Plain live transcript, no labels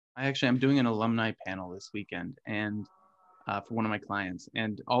I'm doing an alumni panel this weekend, and for one of my clients,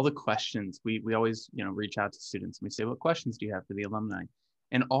 and all the questions we always, reach out to students and we say, what questions do you have for the alumni?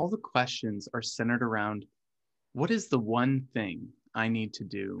 And all the questions are centered around, what is the one thing I need to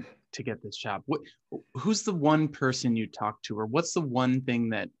do to get this job? Who's the one person you talk to, or what's the one thing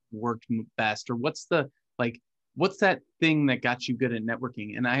that worked best, or what's that thing that got you good at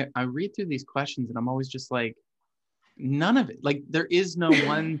networking? And I read through these questions and I'm always just like, none of it. Like, there is no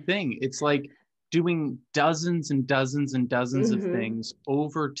one thing. It's like doing dozens and dozens and dozens of things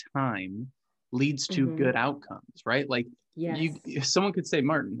over time leads to good outcomes, right? Like, yes. Someone could say,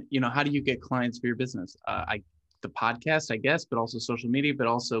 Martin, how do you get clients for your business? The podcast, I guess, but also social media, but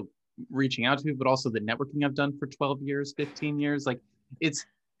also reaching out to people, but also the networking I've done for 12 years, 15 years. Like, it's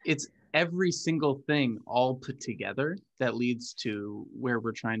every single thing all put together that leads to where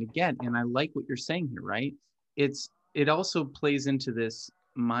we're trying to get. And I like what you're saying here, right? It also plays into this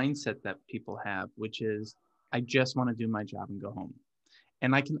mindset that people have, which is, I just want to do my job and go home.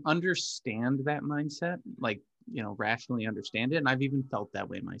 And I can understand that mindset, like, rationally understand it. And I've even felt that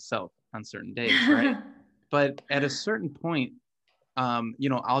way myself on certain days, right? But at a certain point,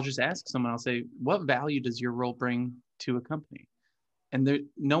 I'll just ask someone, I'll say, what value does your role bring to a company? And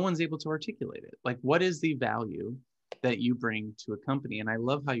no one's able to articulate it. Like, what is the value that you bring to a company? And I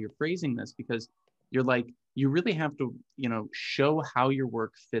love how you're phrasing this, because you're like, you really have to, show how your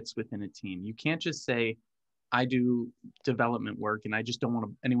work fits within a team. You can't just say, I do development work and I just don't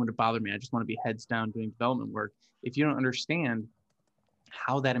want anyone to bother me. I just want to be heads down doing development work. If you don't understand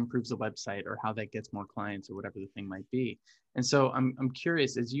how that improves the website or how that gets more clients or whatever the thing might be. And so I'm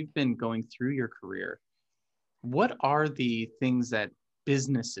curious, as you've been going through your career, what are the things that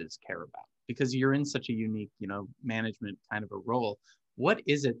businesses care about? Because you're in such a unique, management kind of a role. What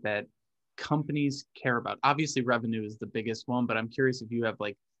is it that companies care about? Obviously, revenue is the biggest one, but I'm curious if you have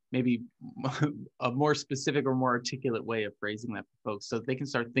maybe a more specific or more articulate way of phrasing that for folks so they can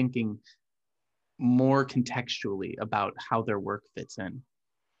start thinking more contextually about how their work fits in.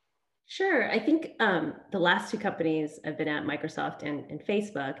 Sure. I think the last two companies I've been at, Microsoft and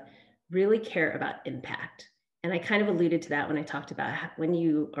Facebook, really care about impact. And I kind of alluded to that when I talked about when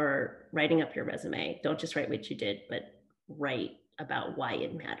you are writing up your resume, don't just write what you did, but write about why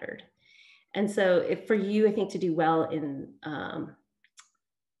it mattered. And so if for you, I think to do well in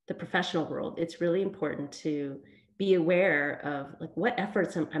the professional world, it's really important to be aware of what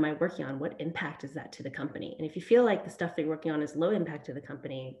efforts am I working on? What impact is that to the company? And if you feel like the stuff that you're working on is low impact to the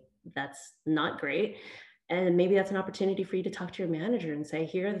company, that's not great. And maybe that's an opportunity for you to talk to your manager and say,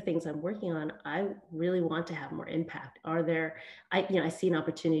 here are the things I'm working on. I really want to have more impact. I see an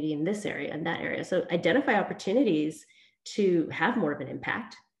opportunity in this area and that area. So identify opportunities to have more of an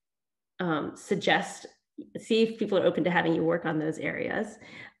impact. See if people are open to having you work on those areas.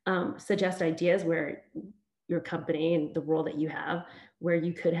 Suggest ideas where your company and the role that you have, where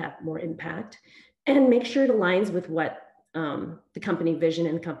you could have more impact, and make sure it aligns with what the company vision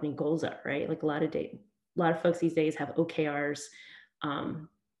and company goals are, right? Like a lot of folks these days have OKRs,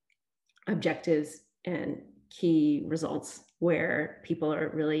 objectives, and key results where people are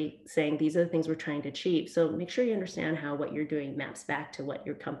really saying, these are the things we're trying to achieve. So make sure you understand how what you're doing maps back to what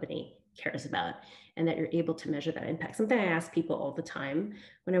your company cares about, and that you're able to measure that impact. Something I ask people all the time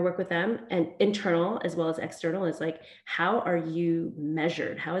when I work with them, and internal as well as external, is like, how are you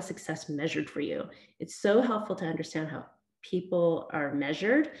measured? How is success measured for you? It's so helpful to understand how people are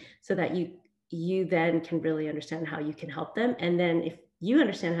measured so that you then can really understand how you can help them. And then if you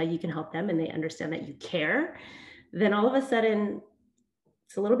understand how you can help them and they understand that you care, then all of a sudden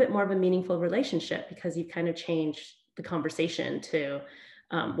it's a little bit more of a meaningful relationship, because you've kind of changed the conversation to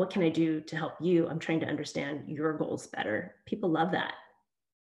what can I do to help you? I'm trying to understand your goals better. People love that.